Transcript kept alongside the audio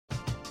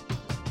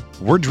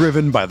We're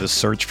driven by the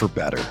search for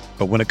better.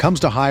 But when it comes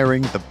to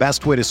hiring, the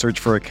best way to search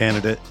for a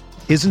candidate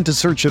isn't to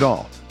search at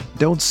all.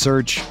 Don't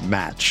search,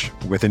 match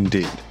with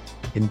Indeed.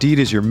 Indeed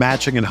is your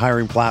matching and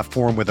hiring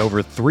platform with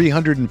over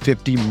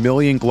 350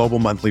 million global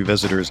monthly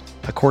visitors,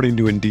 according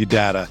to Indeed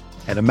data,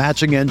 and a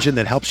matching engine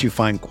that helps you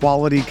find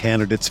quality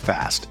candidates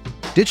fast.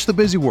 Ditch the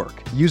busy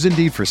work. Use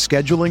Indeed for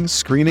scheduling,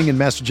 screening, and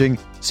messaging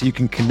so you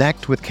can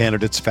connect with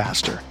candidates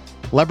faster.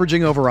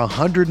 Leveraging over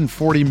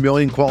 140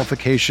 million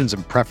qualifications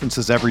and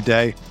preferences every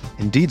day,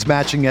 Indeed's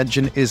matching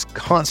engine is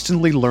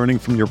constantly learning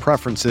from your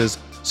preferences,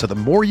 so the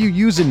more you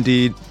use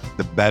Indeed,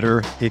 the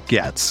better it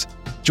gets.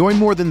 Join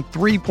more than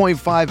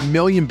 3.5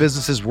 million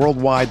businesses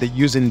worldwide that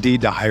use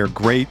Indeed to hire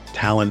great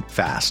talent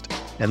fast.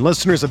 And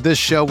listeners of this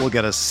show will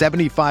get a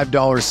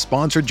 $75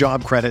 sponsored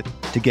job credit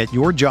to get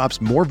your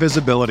jobs more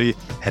visibility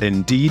at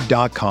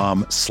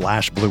Indeed.com/Blue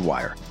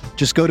Wire.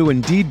 Just go to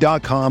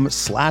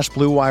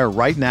Indeed.com/Blue Wire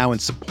right now and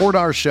support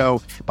our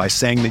show by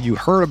saying that you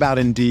heard about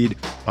Indeed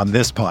on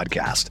this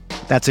podcast.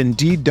 That's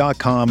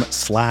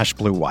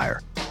Indeed.com/Blue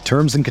Wire.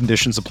 Terms and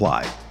conditions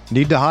apply.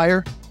 Need to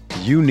hire?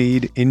 You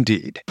need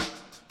Indeed.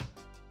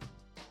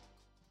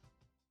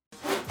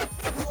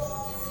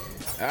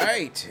 All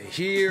right,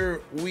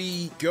 here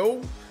we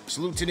go.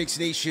 Salute to Knicks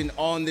Nation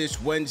on this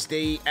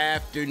Wednesday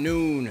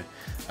afternoon.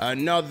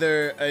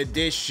 Another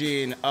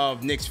edition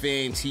of Knicks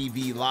Fan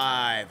TV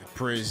Live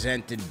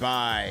presented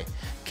by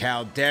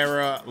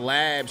Caldera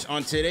Labs.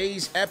 On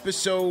today's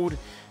episode,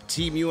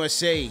 Team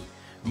USA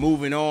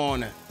moving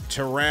on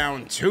to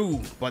round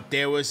two, but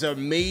there was a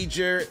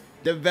major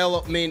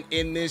development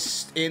in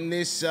this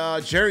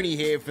journey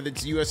here for the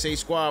USA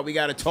squad. We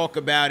got to talk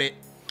about it.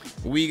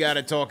 We got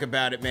to talk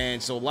about it,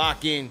 man. So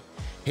lock in,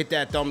 hit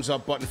that thumbs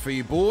up button for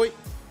your boy,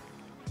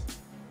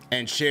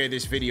 and share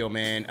this video,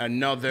 man.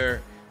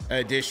 Another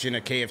edition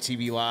of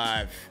KFTV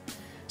Live.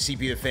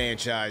 CP the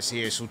franchise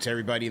here. Salute to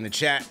everybody in the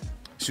chat.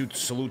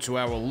 Salute to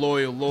our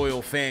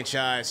loyal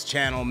franchise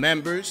channel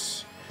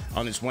members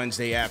on this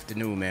Wednesday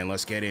afternoon, man.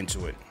 Let's get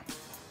into it.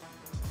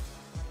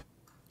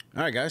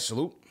 All right, guys,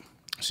 salute.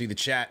 See the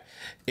chat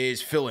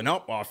is filling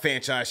up. Our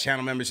franchise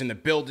channel members in the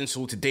building.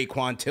 Salute to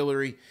Daquan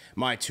Tillery,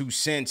 my 2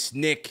 cents.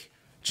 Nick,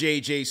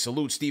 JJ,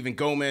 salute. Stephen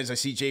Gomez. I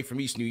see Jay from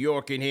East New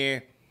York in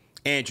here.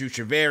 Andrew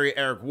Treveria,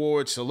 Eric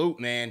Ward, salute,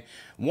 man.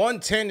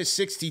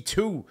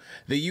 110-62.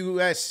 The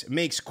U.S.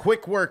 makes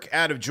quick work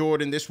out of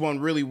Jordan. This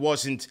one really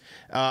wasn't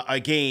a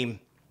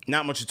game.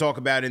 Not much to talk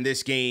about in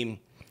this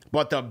game.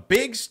 But the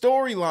big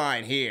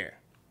storyline here.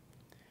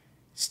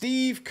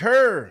 Steve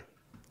Kerr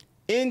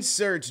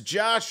inserts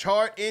Josh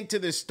Hart into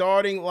the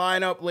starting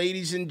lineup,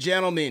 ladies and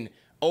gentlemen,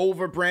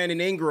 over Brandon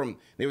Ingram.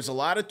 There was a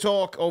lot of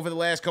talk over the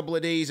last couple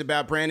of days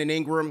about Brandon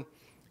Ingram,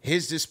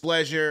 his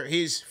displeasure,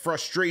 his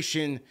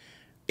frustration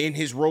in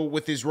his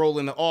role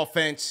in the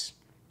offense.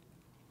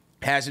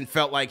 Hasn't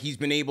felt like he's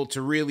been able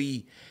to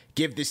really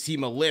give this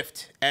team a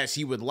lift as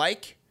he would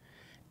like.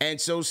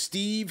 And so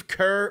Steve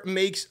Kerr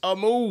makes a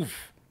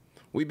move.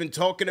 We've been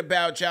talking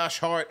about Josh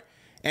Hart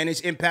and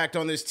his impact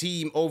on this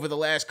team over the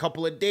last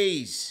couple of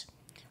days.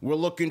 We're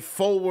looking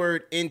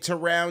forward into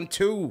round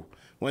two.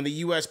 When the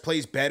U.S.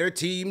 plays better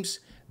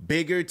teams,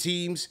 bigger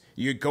teams,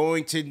 you're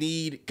going to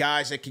need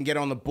guys that can get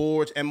on the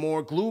boards and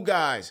more glue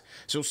guys.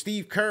 So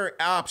Steve Kerr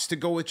opts to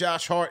go with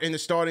Josh Hart in the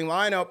starting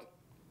lineup.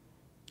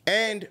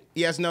 And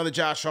he has another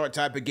Josh Hart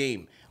type of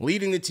game.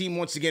 Leading the team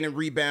once again in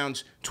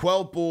rebounds,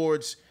 12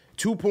 boards,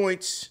 2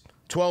 points,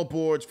 12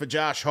 boards for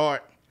Josh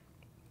Hart.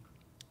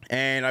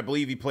 And I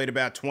believe he played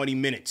about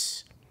 17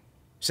 minutes.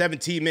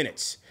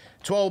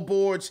 12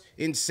 boards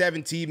in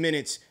 17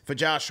 minutes for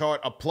Josh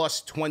Hart, a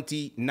plus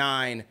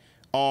 29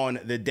 on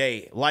the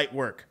day. Light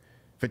work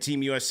for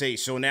Team USA.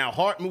 So now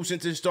Hart moves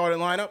into the starting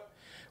lineup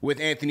with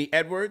Anthony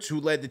Edwards,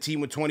 who led the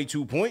team with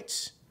 22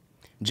 points.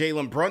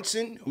 Jalen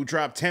Brunson, who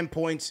dropped 10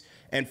 points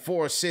and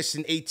 4 assists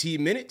in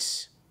 18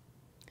 minutes.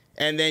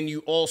 And then you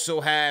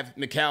also have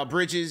Mikal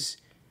Bridges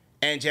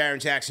and Jaren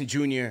Jackson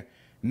Jr.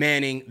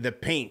 manning the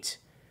paint.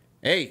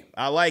 Hey,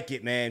 I like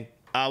it, man.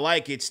 I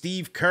like it.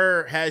 Steve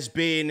Kerr has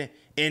been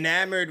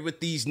enamored with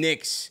these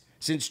Knicks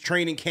since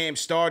training camp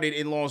started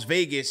in Las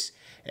Vegas.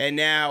 And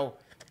now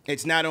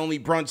it's not only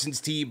Brunson's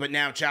team, but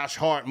now Josh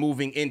Hart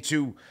moving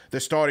into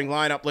the starting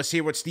lineup. Let's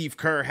hear what Steve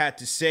Kerr had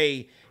to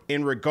say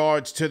in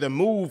regards to the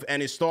move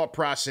and his thought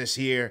process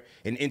here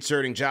in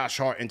inserting Josh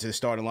Hart into the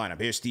starting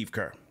lineup. Here's Steve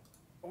Kerr.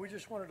 We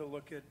just wanted to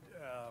look at,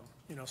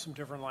 some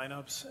different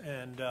lineups.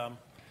 And,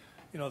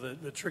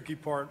 the tricky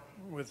part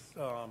with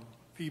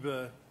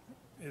FIBA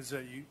is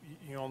that you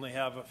only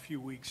have a few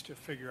weeks to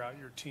figure out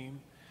your team.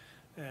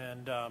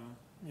 And,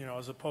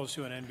 as opposed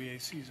to an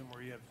NBA season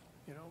where you have,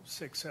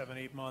 6, 7,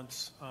 8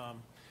 months.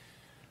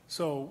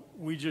 So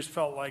we just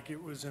felt like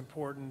it was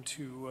important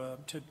to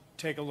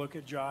take a look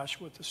at Josh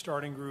with the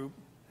starting group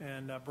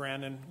and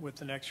Brandon with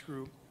the next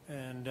group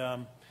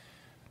and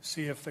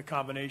see if the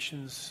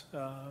combinations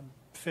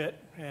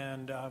fit.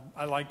 And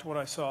I liked what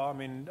I saw. I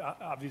mean,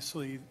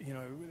 obviously,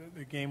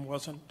 the game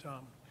wasn't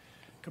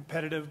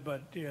competitive,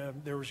 but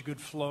there was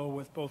good flow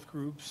with both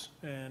groups.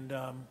 And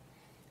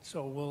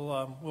So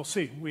we'll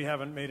see. We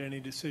haven't made any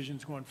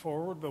decisions going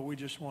forward, but we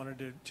just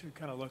wanted to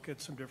kind of look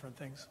at some different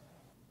things.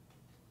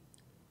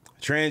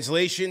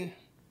 Translation,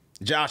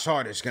 Josh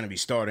Hart is going to be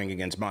starting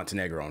against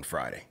Montenegro on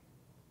Friday.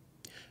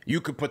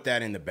 You could put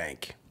that in the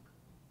bank.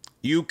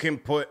 You can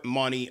put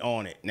money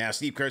on it. Now,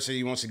 Steve Kerr said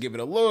he wants to give it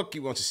a look. He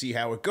wants to see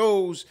how it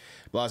goes.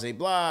 Blah, blah,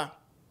 blah.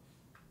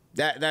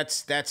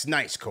 That's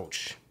nice,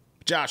 Coach.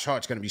 Josh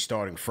Hart's going to be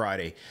starting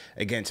Friday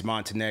against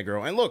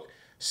Montenegro. And look,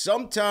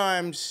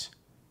 sometimes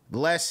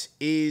less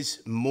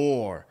is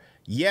more.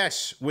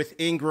 Yes, with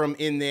Ingram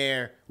in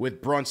there,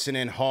 with Brunson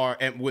and Hart,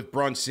 and with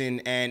Brunson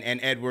and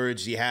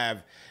Edwards, you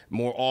have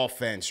more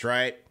offense,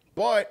 right?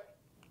 But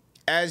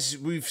as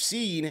we've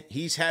seen,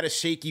 he's had a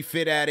shaky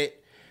fit at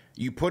it.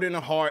 You put in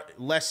a Hart,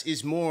 less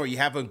is more. You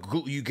have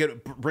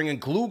bring a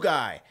glue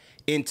guy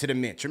into the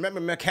mix.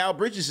 Remember, Mikal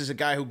Bridges is a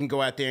guy who can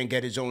go out there and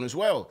get his own as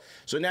well.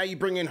 So now you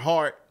bring in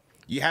Hart.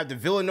 You have the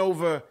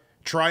Villanova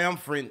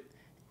triumphant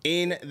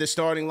in the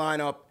starting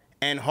lineup,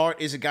 and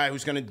Hart is a guy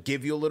who's going to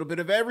give you a little bit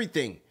of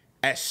everything,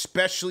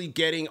 especially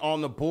getting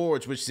on the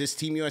boards, which this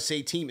Team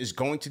USA team is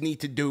going to need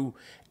to do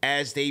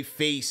as they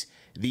face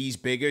these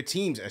bigger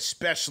teams,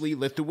 especially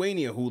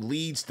Lithuania, who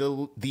leads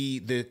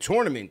the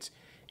tournament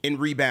in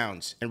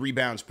rebounds and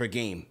rebounds per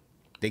game.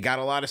 They got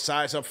a lot of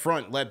size up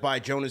front, led by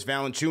Jonas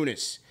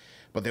Valanciunas,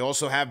 but they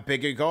also have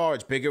bigger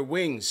guards, bigger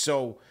wings.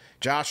 So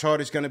Josh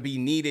Hart is going to be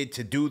needed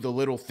to do the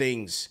little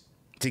things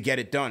to get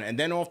it done. And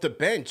then off the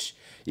bench,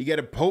 you get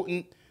a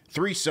potent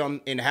threesome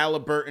in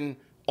Halliburton,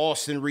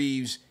 Austin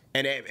Reeves,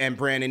 and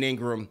Brandon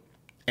Ingram.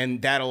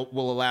 And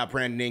will allow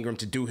Brandon Ingram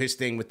to do his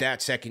thing with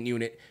that second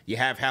unit. You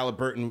have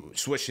Halliburton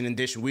swishing and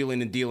dishing,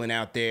 wheeling and dealing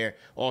out there.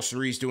 Austin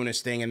Reeves doing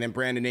his thing, and then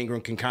Brandon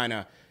Ingram can kind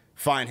of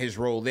find his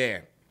role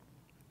there.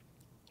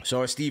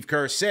 So as Steve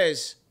Kerr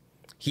says,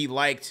 he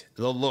liked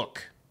the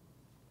look.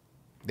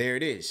 There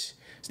it is.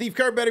 Steve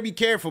Kerr better be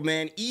careful,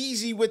 man.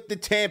 Easy with the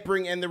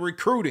tampering and the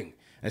recruiting.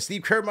 And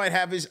Steve Kerr might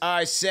have his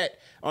eyes set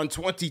on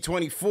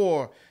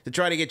 2024 to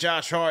try to get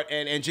Josh Hart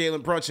and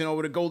Jalen Brunson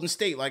over to Golden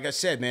State. Like I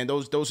said, man,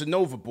 those are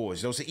Nova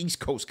boys. Those are East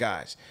Coast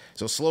guys.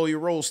 So slow your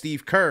roll,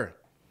 Steve Kerr.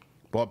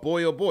 But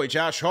boy, oh boy,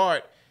 Josh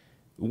Hart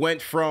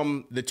went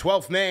from the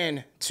 12th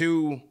man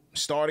to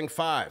starting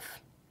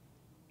 5.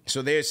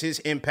 So there's his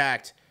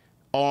impact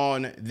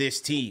on this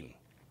team.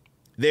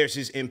 There's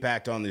his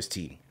impact on this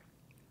team.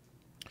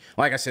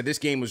 Like I said, this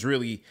game was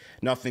really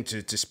nothing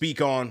to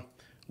speak on.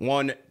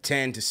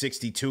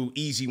 110-62,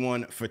 easy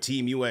one for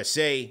Team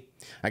USA.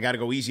 I got to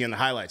go easy on the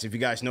highlights. If you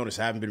guys notice,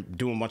 I haven't been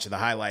doing much of the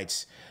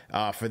highlights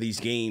for these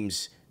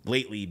games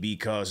lately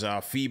because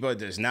FIBA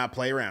does not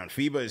play around.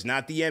 FIBA is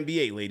not the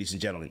NBA, ladies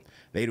and gentlemen.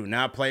 They do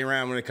not play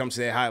around when it comes to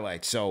their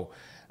highlights. So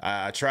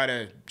I try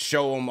to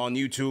show them on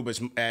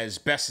YouTube as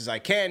best as I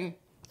can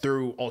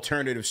through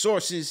alternative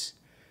sources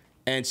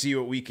and see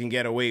what we can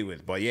get away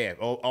with. But yeah,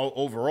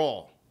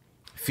 overall,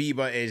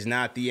 FIBA is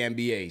not the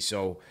NBA,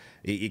 so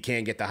you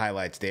can't get the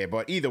highlights there.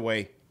 But either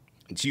way,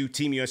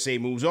 Team USA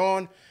moves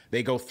on.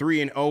 They go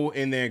 3-0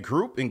 in their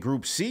group, in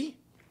Group C.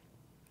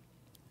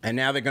 And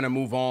now they're going to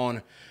move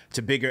on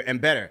to bigger and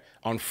better.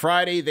 On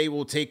Friday, they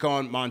will take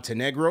on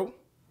Montenegro.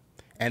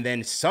 And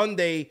then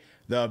Sunday,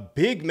 the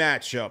big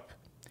matchup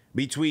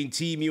between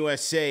Team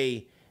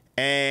USA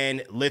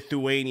and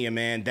Lithuania,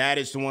 man. That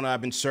is the one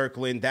I've been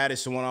circling. That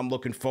is the one I'm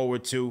looking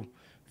forward to.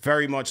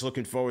 Very much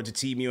looking forward to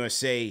Team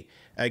USA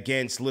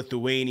against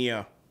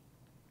Lithuania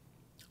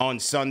on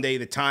Sunday.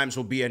 The times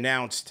will be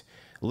announced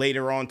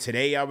later on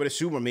today, I would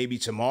assume, or maybe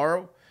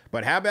tomorrow.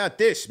 But how about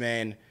this,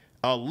 man?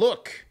 A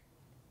look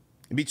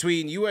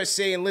between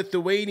USA and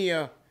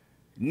Lithuania,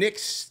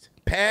 Knicks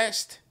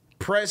past,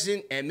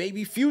 present, and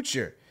maybe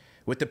future.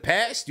 With the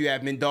past, you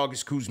have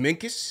Mindaugas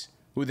Kuzminskas,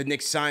 who the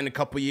Knicks signed a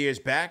couple years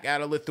back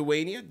out of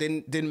Lithuania.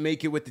 Didn't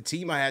make it with the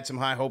team. I had some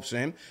high hopes for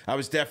him. I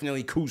was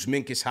definitely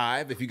Kuzminskas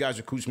Hive. If you guys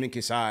are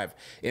Kuzminskas Hive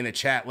in the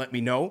chat, let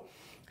me know.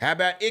 How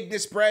about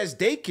Ignas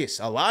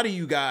Brazdeikis? A lot of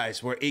you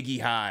guys were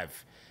Iggy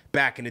Hive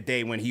back in the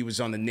day when he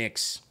was on the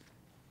Knicks.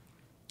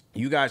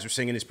 You guys were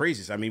singing his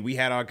praises. I mean, we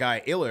had our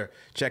guy Iller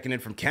checking in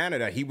from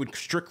Canada. He would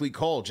strictly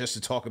call just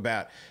to talk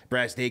about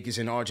Brazdeikis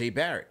and RJ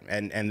Barrett.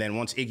 And then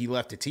once Iggy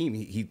left the team,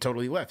 he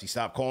totally left. He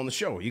stopped calling the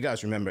show. You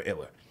guys remember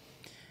Iller.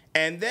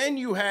 And then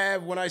you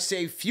have, when I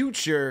say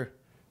future,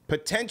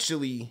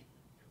 potentially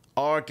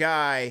our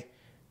guy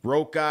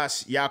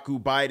Rokas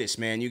Jokubaitis,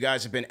 man. You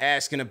guys have been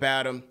asking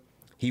about him.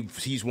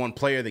 He's won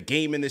player of the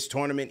game in this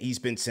tournament. He's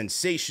been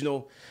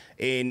sensational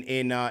in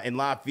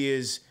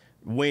Latvia's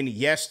win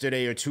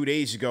yesterday or 2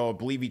 days ago. I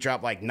believe he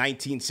dropped like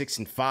 19, 6,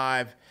 and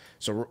 5.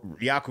 So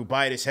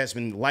Jokubaitis has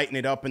been lighting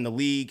it up in the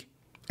league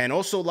and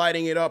also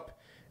lighting it up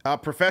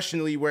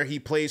professionally where he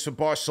plays for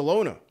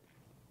Barcelona.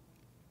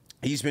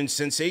 He's been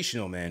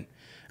sensational, man.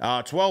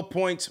 12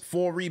 points,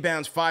 4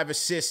 rebounds, 5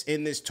 assists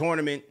in this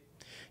tournament.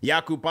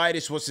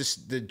 Jokubaitis was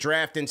the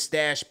draft and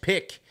stash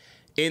pick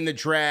in the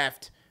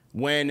draft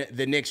when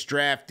the Knicks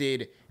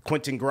drafted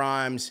Quentin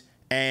Grimes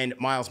and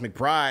Miles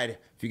McBride.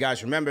 If you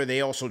guys remember,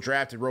 they also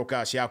drafted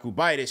Rokas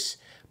Jokubaitis,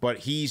 but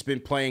he's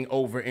been playing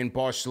over in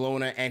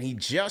Barcelona, and he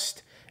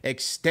just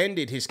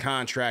extended his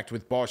contract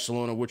with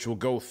Barcelona, which will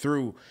go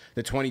through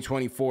the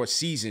 2024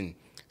 season.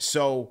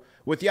 So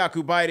with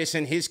Jokubaitis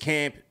and his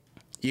camp,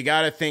 you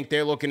got to think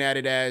they're looking at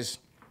it as,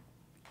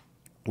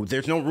 well,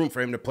 there's no room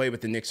for him to play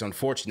with the Knicks,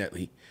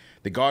 unfortunately.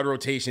 The guard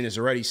rotation is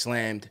already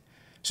slammed,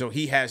 so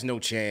he has no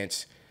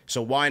chance.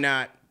 So why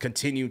not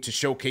continue to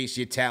showcase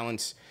your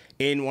talents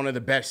in one of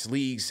the best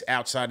leagues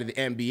outside of the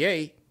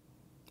NBA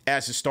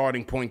as a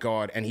starting point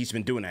guard? And he's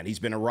been doing that. He's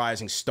been a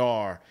rising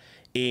star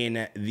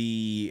in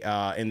the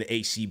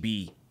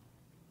ACB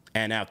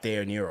and out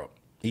there in Europe.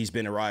 He's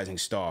been a rising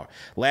star.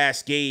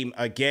 Last game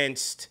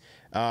against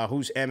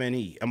who's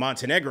MNE?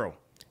 Montenegro.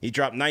 He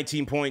dropped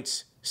 19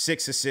 points,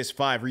 6 assists,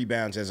 5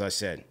 rebounds, as I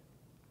said.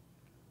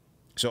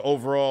 So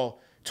overall,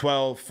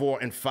 12, 4,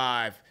 and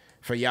 5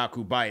 for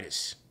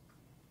Jokubaitis.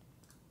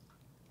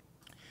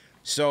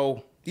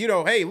 So,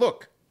 hey,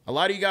 look, a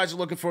lot of you guys are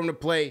looking for him to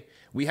play.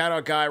 We had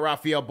our guy,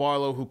 Rafael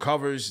Barlow, who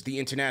covers the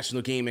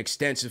international game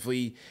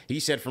extensively. He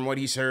said from what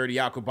he's heard,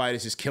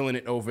 Jokubaitis is killing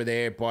it over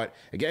there. But,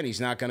 again,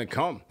 he's not going to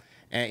come.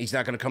 And he's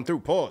not going to come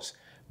through, pause.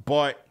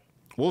 But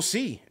we'll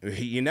see.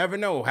 You never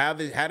know. How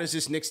does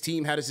this Knicks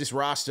team, how does this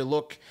roster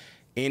look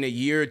in a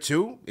year or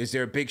two? Is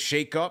there a big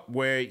shakeup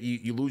where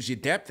you lose your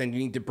depth and you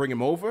need to bring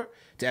him over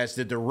as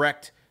the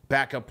direct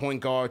backup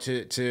point guard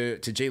to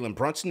Jalen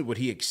Brunson? Would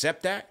he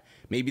accept that?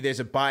 Maybe there's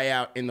a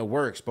buyout in the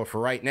works. But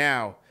for right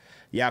now,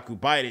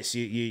 Jokubaitis,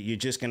 you're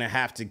just going to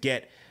have to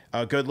get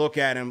a good look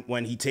at him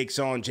when he takes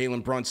on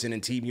Jalen Brunson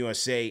and Team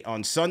USA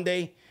on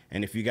Sunday.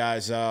 And if you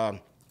guys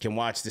can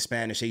watch the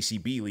Spanish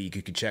ACB League,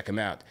 you can check him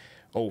out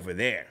over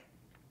there.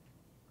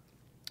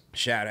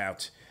 Shout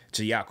out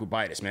to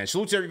Jokubaitis, man.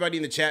 Salute to everybody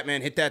in the chat,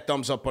 man. Hit that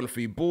thumbs up button for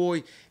your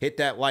boy. Hit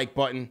that like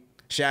button.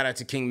 Shout out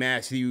to King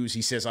Matthews.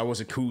 He says, I was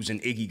a Kuz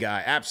and Iggy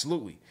guy.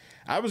 Absolutely.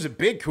 I was a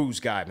big Kuz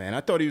guy, man.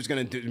 I thought he was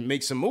going to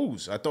make some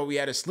moves. I thought we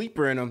had a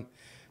sleeper in him.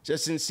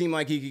 Just didn't seem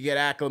like he could get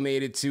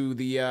acclimated to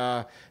the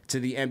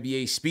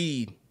NBA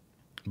speed,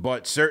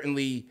 but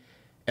certainly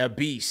a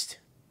beast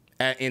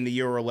in the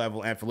Euro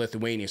level and for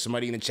Lithuania.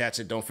 Somebody in the chat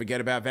said, don't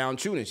forget about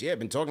Valanciunas. Yeah, I've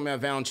been talking about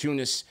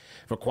Valanciunas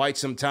for quite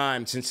some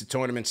time since the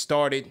tournament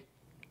started.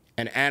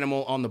 An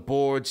animal on the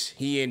boards.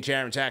 He and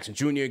Jaren Jackson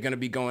Jr. are going to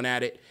be going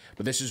at it,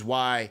 but this is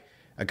why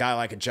a guy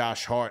like a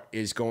Josh Hart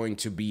is going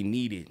to be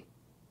needed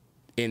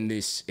in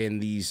this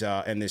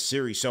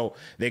series. So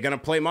they're going to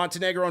play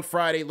Montenegro on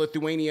Friday,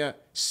 Lithuania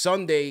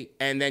Sunday,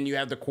 and then you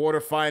have the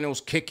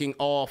quarterfinals kicking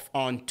off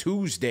on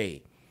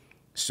Tuesday.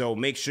 So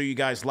make sure you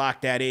guys lock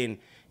that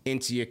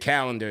into your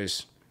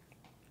calendars,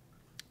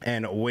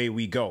 and away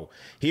we go.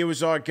 Here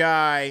was our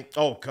guy.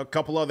 Oh, a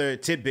couple other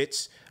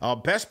tidbits.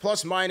 Best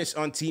plus minus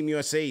on Team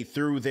USA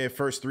through their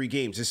first 3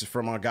 games. This is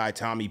from our guy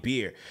Tommy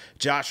Beer.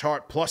 Josh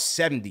Hart plus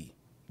 70.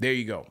 There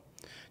you go.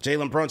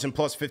 Jalen Brunson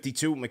plus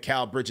 52.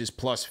 Mikal Bridges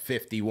plus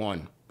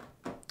 51.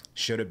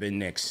 Should have been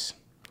Knicks.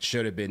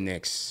 Should have been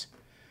Knicks.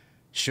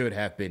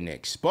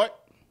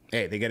 But,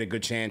 hey, they get a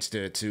good chance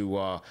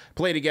to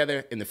play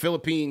together in the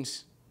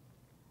Philippines.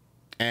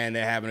 And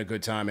they're having a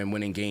good time and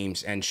winning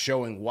games and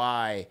showing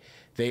why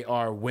they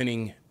are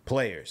winning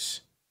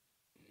players.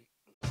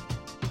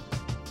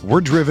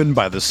 We're driven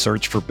by the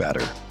search for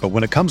better. But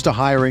when it comes to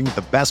hiring,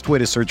 the best way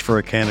to search for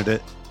a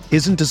candidate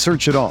isn't to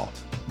search at all.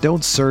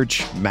 Don't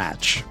search,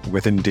 match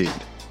with Indeed.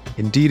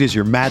 Indeed is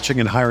your matching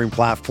and hiring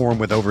platform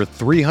with over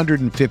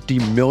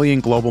 350 million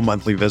global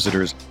monthly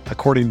visitors,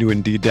 according to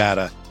Indeed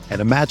data, and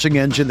a matching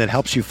engine that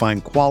helps you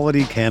find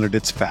quality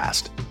candidates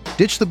fast.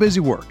 Ditch the busy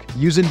work.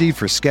 Use Indeed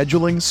for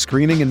scheduling,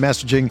 screening, and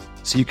messaging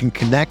so you can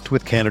connect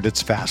with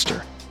candidates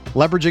faster.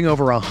 Leveraging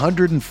over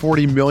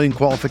 140 million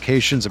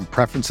qualifications and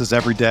preferences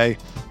every day,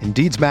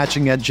 Indeed's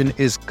matching engine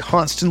is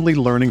constantly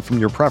learning from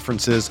your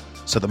preferences,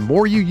 so the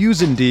more you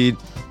use Indeed,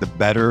 the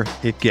better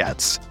it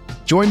gets.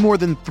 Join more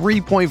than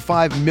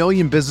 3.5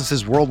 million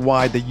businesses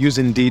worldwide that use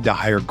Indeed to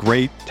hire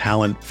great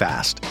talent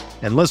fast.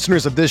 And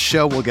listeners of this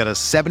show will get a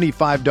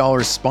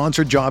 $75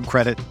 sponsored job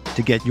credit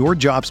to get your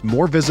jobs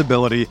more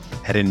visibility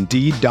at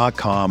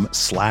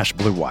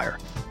Indeed.com/Blue Wire.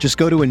 Just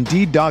go to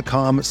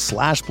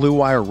Indeed.com/Blue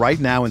Wire right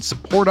now and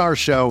support our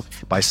show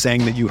by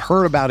saying that you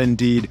heard about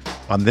Indeed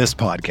on this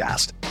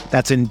podcast.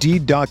 That's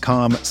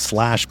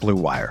Indeed.com/Blue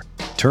Wire.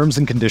 Terms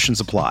and conditions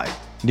apply.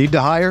 Need to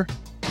hire?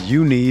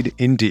 You need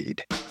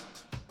Indeed.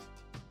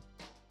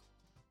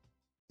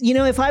 You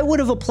know, if I would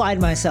have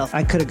applied myself,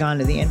 I could have gone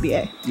to the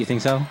NBA. You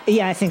think so?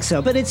 Yeah, I think so.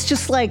 But it's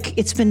just like,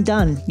 it's been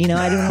done. You know,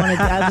 I didn't want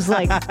to, I was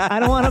like, I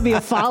don't want to be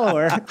a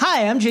follower.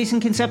 Hi, I'm Jason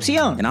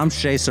Concepcion. And I'm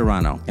Shea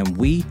Serrano. And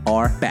we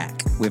are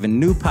back. We have a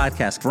new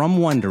podcast from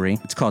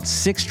Wondery. It's called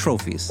 6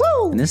 Trophies.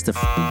 Woo! And it's the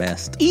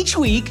best. Each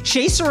week,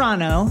 Shea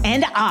Serrano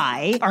and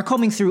I are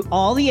combing through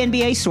all the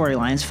NBA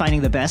storylines,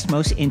 finding the best,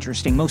 most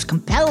interesting, most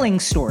compelling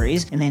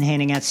stories, and then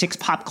handing out 6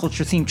 pop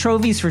culture themed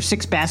trophies for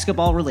 6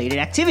 basketball related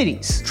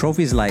activities.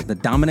 Trophies like the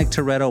dominant Dominic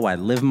Toretto I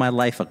Live My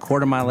Life a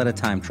Quarter Mile at a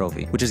Time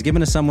trophy, which is given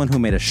to someone who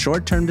made a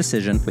short-term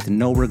decision with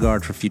no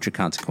regard for future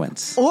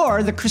consequence.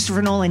 Or the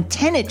Christopher Nolan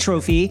Tenet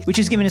trophy, which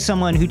is given to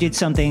someone who did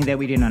something that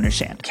we didn't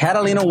understand.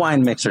 Catalina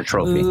Wine Mixer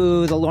trophy.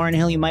 Ooh, the Lauryn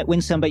Hill, you might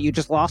win some, but you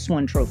just lost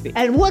one trophy.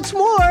 And what's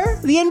more,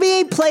 the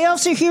NBA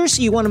playoffs are here,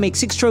 so you want to make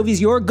Six Trophies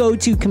your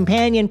go-to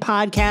companion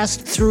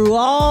podcast through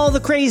all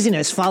the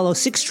craziness. Follow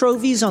Six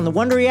Trophies on the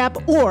Wondery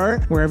app or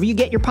wherever you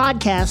get your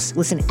podcasts.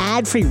 Listen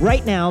ad-free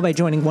right now by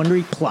joining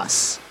Wondery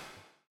Plus.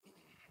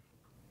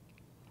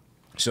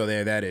 So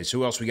there that is.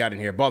 Who else we got in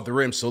here? Above the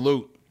rim,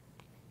 salute.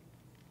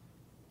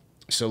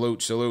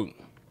 Salute.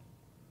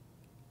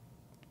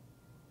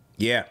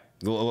 Yeah,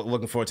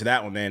 looking forward to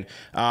that one, man.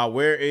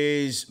 Where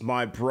is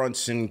my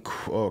Brunson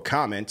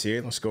comment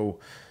here? Let's go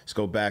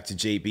back to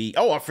JB.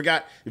 Oh, I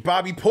forgot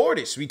Bobby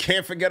Portis. We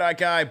can't forget our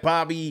guy,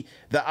 Bobby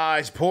the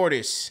Eyes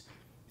Portis,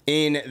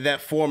 in that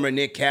former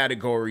Knick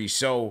category.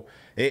 So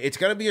it's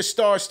going to be a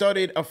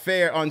star-studded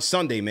affair on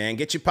Sunday, man.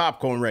 Get your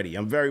popcorn ready.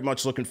 I'm very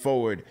much looking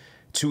forward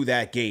to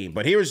that game.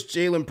 But here's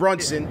Jalen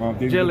Brunson.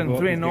 Jalen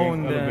 3-0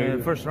 in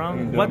the first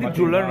round. What did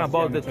you learn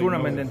about the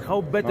tournament and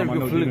how better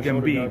you feel it can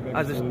be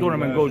as the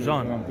tournament goes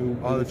on?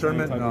 The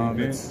tournament,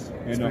 it's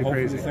pretty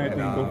crazy.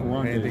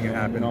 Anything can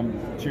happen.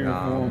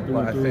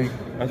 But I think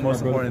the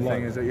most important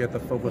thing is that you have to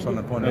focus on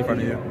the opponent in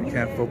front of you. You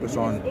can't focus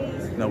on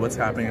what's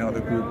happening in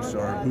other groups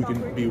or who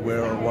can be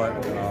where or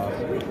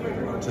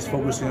what. Just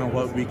focusing on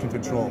what we can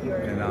control.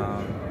 And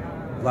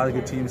a lot of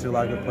good teams here, a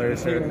lot of good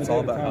players here. It's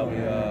all about how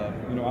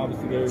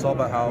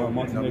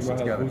we stick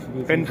together.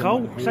 And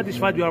how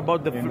satisfied you are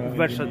about the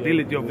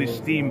versatility of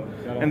this team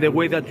and the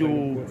way that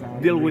you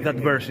deal with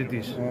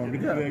adversities?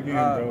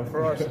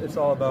 For us, it's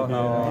all about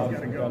how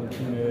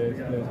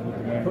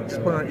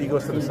just putting our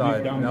egos to the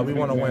side. Now we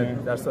want to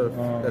win. That's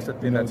the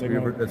thing that's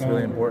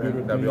really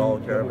important that we all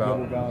care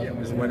about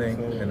is winning.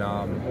 And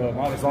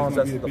as long as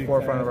that's at the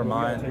forefront of our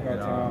mind,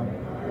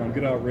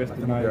 get out rest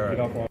tonight.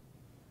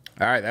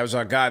 All right, that was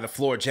our guy, the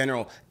floor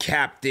general,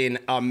 Captain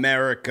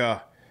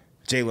America,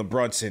 Jalen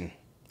Brunson,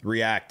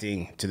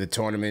 reacting to the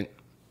tournament.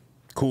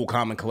 Cool,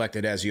 calm, and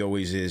collected as he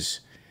always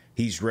is.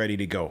 He's ready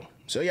to go.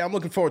 So, yeah, I'm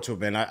looking forward to it,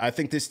 man. I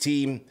think this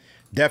team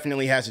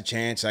definitely has a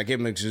chance. I give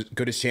them as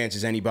good a chance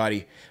as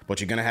anybody, but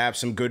you're going to have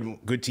some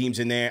good teams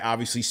in there.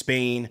 Obviously,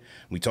 Spain.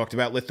 We talked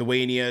about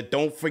Lithuania.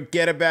 Don't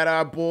forget about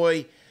our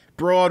boy,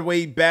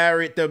 Broadway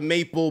Barrett, the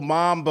Maple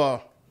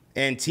Mamba,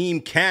 and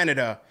Team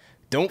Canada.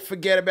 Don't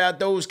forget about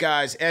those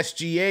guys,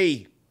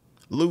 SGA,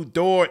 Lou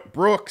Dort,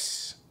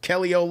 Brooks,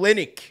 Kelly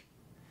Olynyk.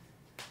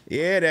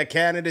 Yeah, that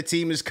Canada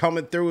team is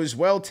coming through as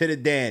well to the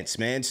dance,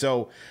 man.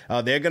 So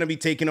they're going to be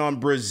taking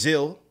on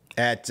Brazil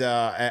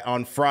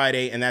on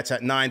Friday, and that's at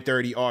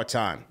 9:30 our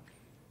time.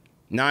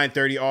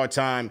 9:30 our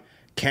time,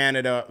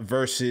 Canada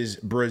versus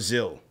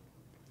Brazil.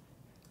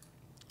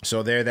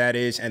 So there that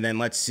is. And then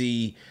let's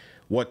see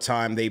what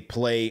time they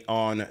play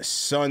on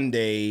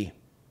Sunday.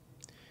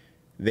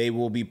 They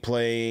will be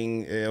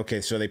playing,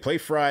 so they play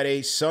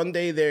Friday.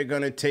 Sunday, they're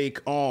going to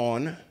take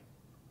on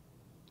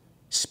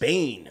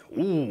Spain.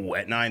 Ooh,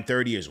 at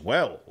 9:30 as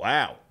well.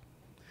 Wow.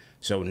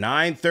 So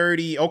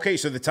 9:30. Okay,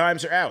 so the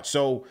times are out.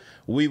 So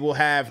we will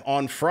have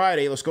on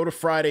Friday, let's go to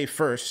Friday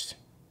first.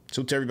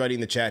 So to everybody in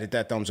the chat, hit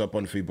that thumbs up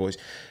on the feed, boys.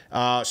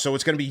 So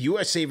it's going to be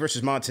USA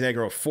versus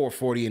Montenegro at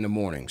 4:40 in the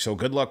morning. So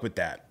good luck with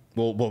that.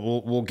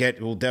 We'll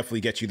definitely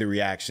get you the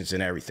reactions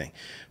and everything.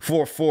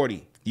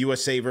 4:40.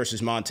 USA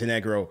versus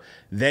Montenegro.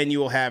 Then you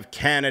will have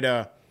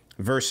Canada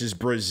versus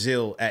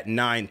Brazil at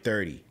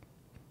 9:30.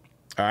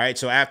 All right,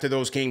 so after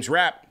those games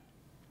wrap,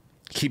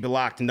 keep it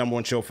locked, the number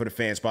one show for the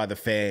fans by the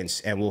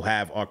fans, and we'll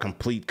have our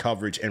complete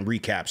coverage and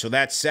recap. So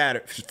that's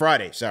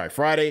Friday,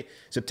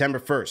 September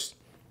 1st.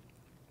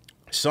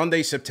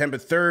 Sunday, September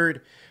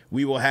 3rd,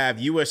 we will have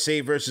USA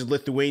versus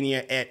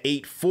Lithuania at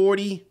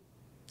 8:40,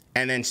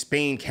 and then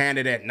Spain,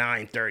 Canada at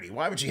 9:30.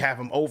 Why would you have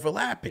them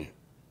overlapping?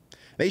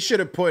 They should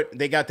have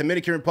they got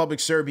Dominican Republic,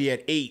 Serbia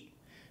at 8.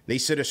 They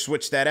should have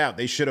switched that out.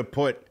 They should have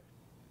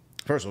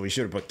first of all, we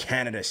should have put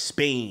Canada,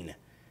 Spain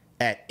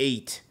at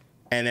 8,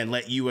 and then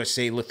let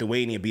USA,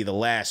 Lithuania be the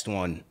last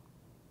one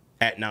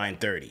at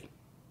 9:30.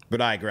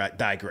 But I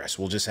digress.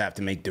 We'll just have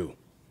to make do.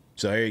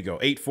 So here you go,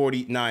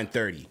 8:40,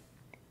 9:30.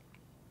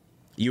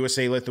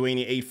 USA,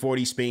 Lithuania,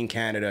 8:40, Spain,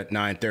 Canada,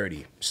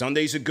 9:30.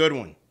 Sunday's a good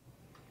one.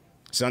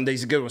 Some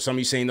of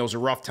you saying those are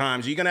rough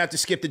times. You're going to have to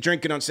skip the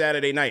drinking on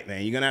Saturday night,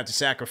 man. You're going to have to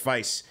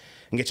sacrifice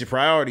and get your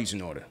priorities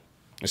in order.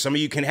 And some of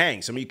you can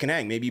hang.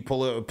 Maybe you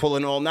pull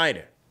an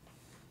all-nighter.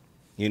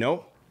 You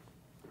know?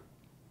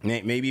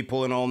 Maybe you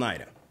pull an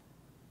all-nighter.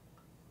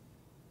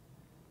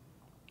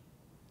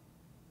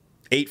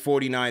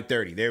 8:40,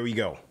 9:30. There we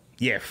go.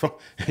 Yeah,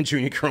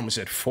 Junior Chroma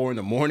said 4 in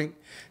the morning.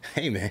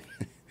 Hey, man.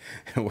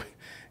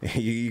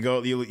 you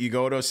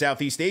go to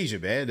Southeast Asia,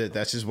 man.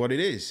 That's just what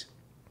it is.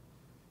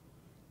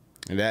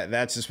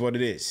 That's just what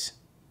it is.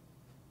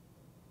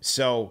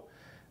 So,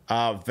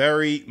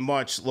 very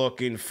much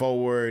looking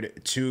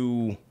forward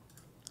to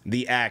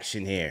the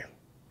action here.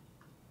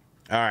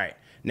 All right.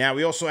 Now,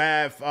 we also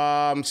have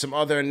some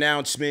other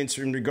announcements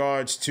in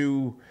regards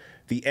to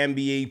the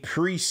NBA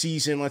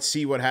preseason. Let's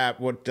see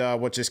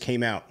what just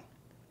came out.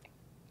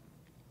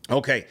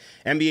 Okay,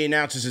 NBA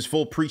announces its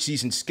full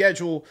preseason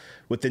schedule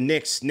with the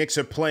Knicks. Knicks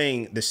are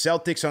playing the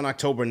Celtics on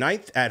October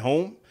 9th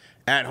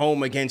at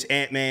home against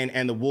Ant-Man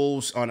and the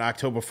Wolves on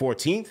October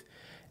 14th,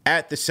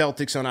 at the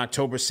Celtics on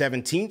October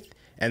 17th,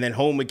 and then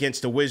home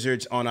against the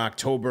Wizards on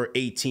October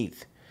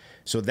 18th.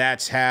 So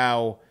that's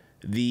how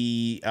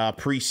the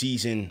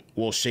preseason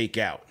will shake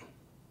out.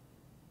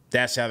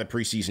 That's how the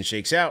preseason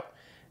shakes out.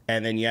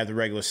 And then you have the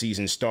regular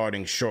season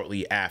starting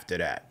shortly after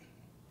that.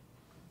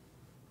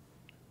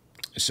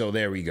 So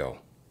there we go.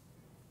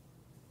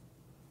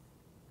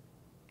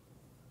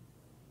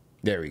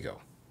 There we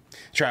go.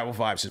 Travel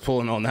Vibes is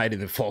pulling all night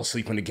and then fall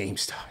asleep when the game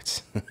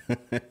starts.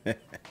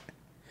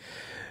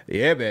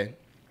 Yeah, man.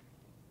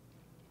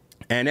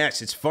 And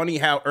it's funny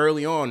how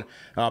early on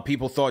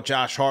people thought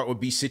Josh Hart would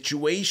be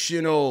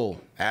situational.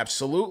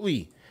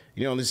 Absolutely.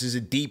 You know, this is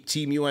a deep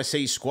Team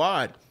USA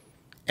squad.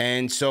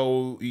 And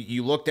so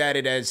you looked at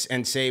it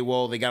and say,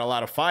 well, they got a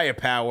lot of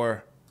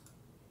firepower.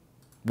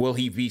 Will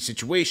he be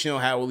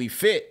situational? How will he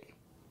fit?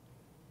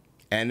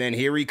 And then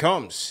here he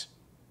comes.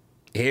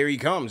 Here he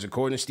comes,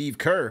 according to Steve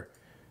Kerr.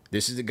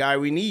 This is the guy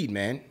we need,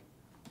 man.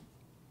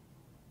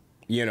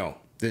 You know,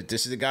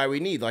 this is the guy we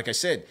need. Like I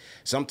said,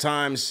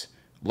 sometimes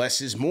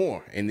less is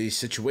more in these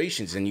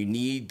situations, and you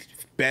need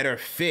better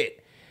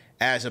fit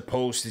as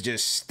opposed to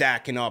just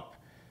stacking up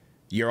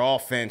your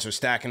offense or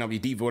stacking up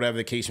your defense, whatever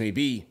the case may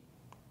be.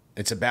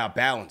 It's about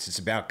balance. It's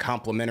about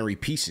complementary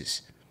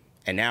pieces.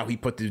 And now he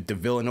put the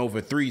Villanova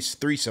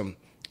threesome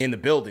in the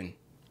building.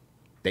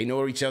 They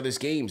know each other's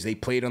games. They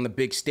played on the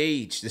big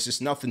stage. This is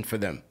nothing for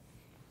them.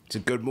 It's a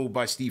good move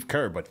by Steve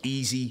Kerr, but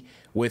easy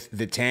with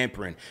the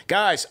tampering.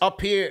 Guys,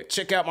 up here,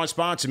 check out my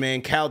sponsor,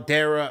 man,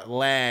 Caldera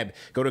Lab.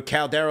 Go to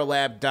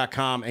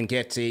calderalab.com and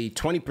get a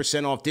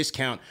 20% off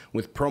discount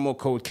with promo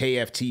code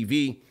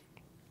KFTV.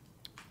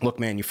 Look,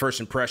 man, your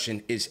first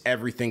impression is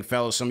everything,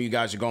 fellas. Some of you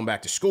guys are going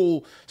back to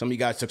school. Some of you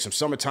guys took some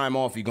summertime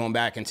off. You're going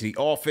back into the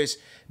office.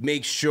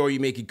 Make sure you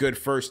make a good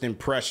first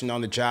impression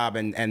on the job,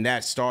 and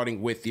that's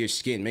starting with your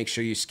skin. Make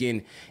sure your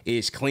skin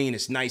is clean,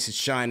 it's nice, it's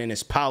shining,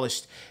 it's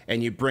polished,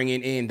 and you're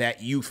bringing in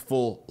that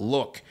youthful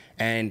look.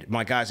 And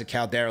my guys at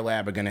Caldera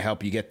Lab are going to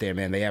help you get there,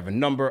 man. They have a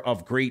number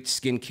of great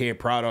skincare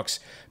products,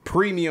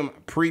 premium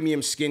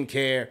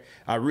skincare.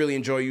 I really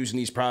enjoy using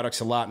these products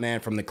a lot,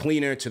 man. From the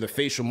cleaner to the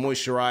facial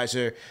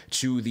moisturizer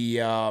to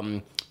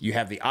the you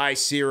have the eye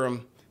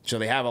serum. So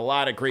they have a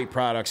lot of great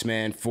products,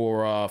 man,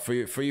 for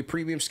your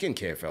premium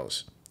skincare,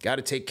 fellas. Got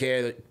to take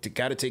care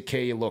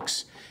of your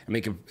looks and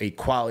make a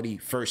quality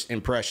first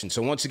impression.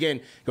 So once again,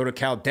 go to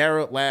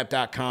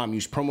calderalab.com.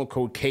 Use promo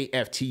code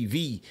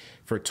KFTV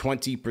for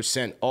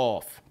 20%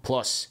 off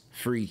plus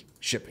free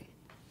shipping.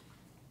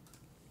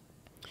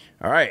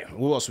 All right,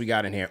 who else we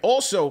got in here?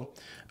 Also,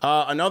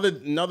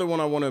 another one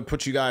I want to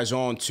put you guys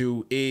on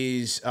to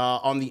is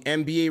on the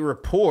NBA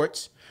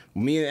report.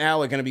 Me and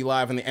Al are going to be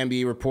live on the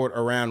NBA report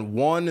around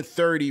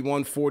 1:30,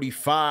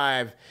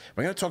 1:45.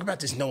 We're going to talk about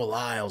this Noah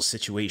Lyles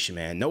situation,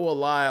 man. Noah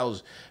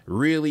Lyles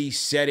really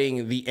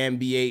setting the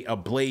NBA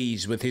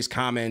ablaze with his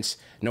comments.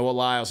 Noah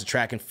Lyles, a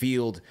track and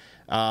field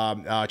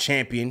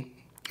champion,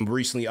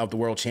 recently of the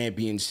World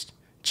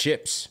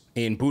Championships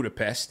in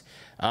Budapest,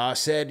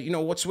 said, you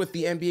know, what's with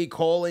the NBA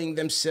calling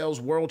themselves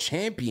world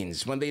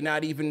champions when they're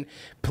not even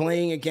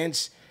playing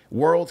against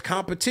world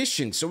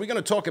competition? So we're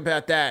going to talk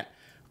about that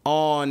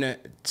on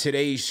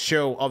today's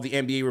show of the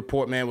NBA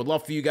report, man. Would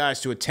love for you guys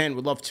to attend.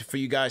 Would love for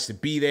you guys to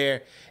be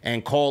there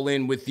and call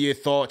in with your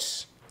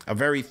thoughts. A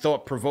very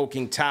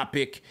thought-provoking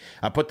topic.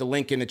 I put the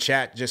link in the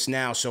chat just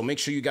now, so make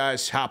sure you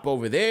guys hop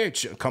over there.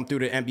 Come through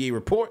the NBA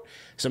report.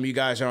 Some of you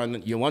guys are on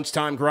your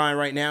lunchtime grind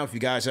right now. If you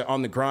guys are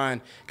on the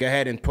grind, go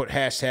ahead and put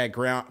hashtag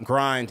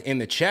grind in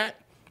the chat.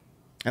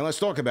 And let's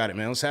talk about it,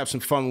 man. Let's have some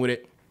fun with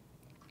it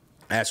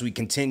as we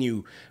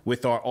continue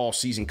with our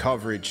all-season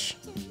coverage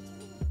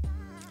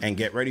and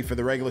get ready for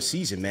the regular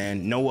season,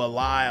 man. Noah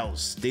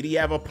Lyles, did he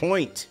have a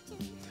point?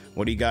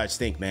 What do you guys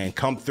think, man?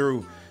 Come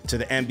through to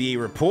the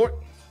NBA report.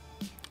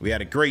 We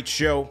had a great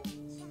show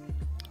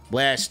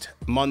last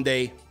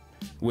Monday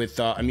with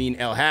Amin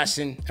El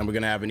Hassan, and we're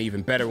going to have an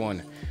even better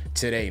one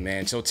today,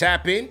 man. So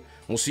tap in.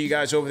 We'll see you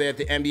guys over there at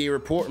the NBA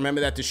report.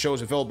 Remember that the show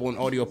is available in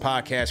audio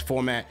podcast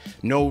format.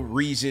 No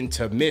reason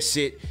to miss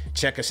it.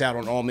 Check us out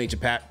on all major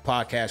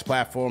podcast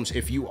platforms.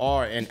 If you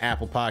are an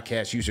Apple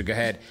Podcast user, go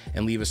ahead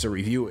and leave us a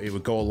review. It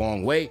would go a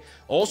long way.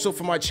 Also,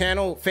 for my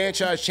channel,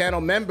 franchise channel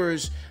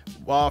members,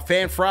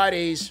 Fan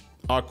Fridays,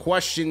 our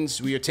questions,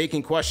 we are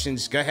taking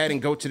questions. Go ahead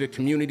and go to the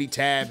community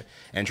tab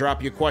and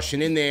drop your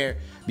question in there,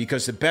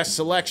 because the best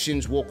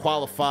selections will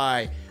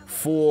qualify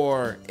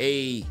for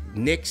a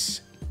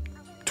Knicks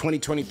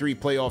 2023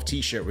 playoff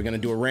t-shirt. We're going to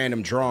do a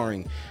random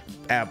drawing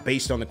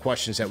based on the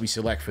questions that we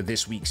select for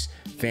this week's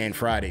Fan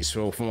Friday.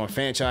 So for my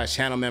franchise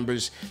channel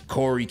members,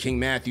 Corey, King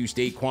Matthews,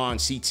 Daquan,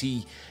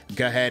 CT,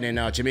 go ahead,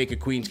 and Jamaica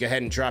Queens, go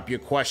ahead and drop your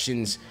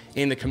questions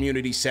in the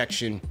community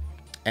section,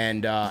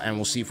 and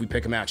we'll see if we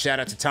pick them out. Shout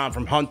out to Tom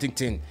from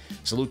Huntington.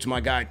 Salute to my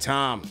guy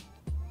Tom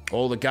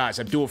All the guys.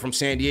 Abdul from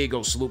San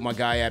Diego. Salute my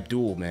guy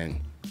Abdul,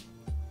 man.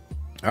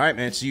 All right,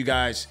 man. See you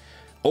guys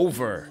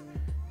over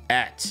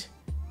at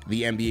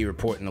the NBA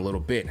Report in a little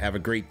bit. Have a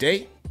great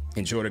day.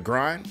 Enjoy the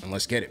grind, and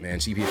let's get it, man.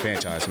 CP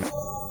franchise, man.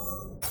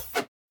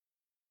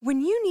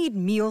 When you need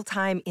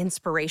mealtime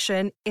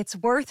inspiration, it's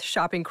worth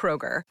shopping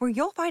Kroger, where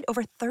you'll find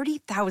over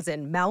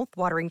 30,000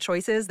 mouth-watering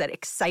choices that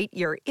excite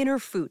your inner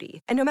foodie.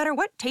 And no matter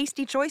what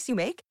tasty choice you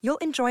make, you'll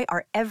enjoy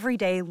our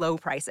everyday low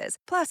prices,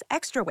 plus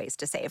extra ways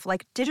to save,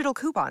 like digital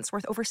coupons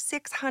worth over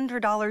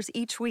 $600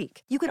 each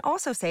week. You can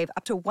also save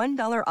up to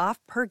 $1 off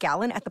per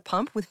gallon at the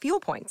pump with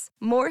fuel points.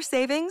 More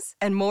savings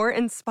and more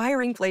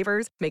inspiring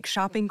flavors make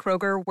shopping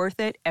Kroger worth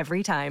it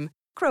every time.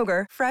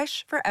 Kroger,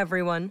 fresh for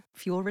everyone.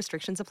 Fuel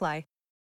restrictions apply.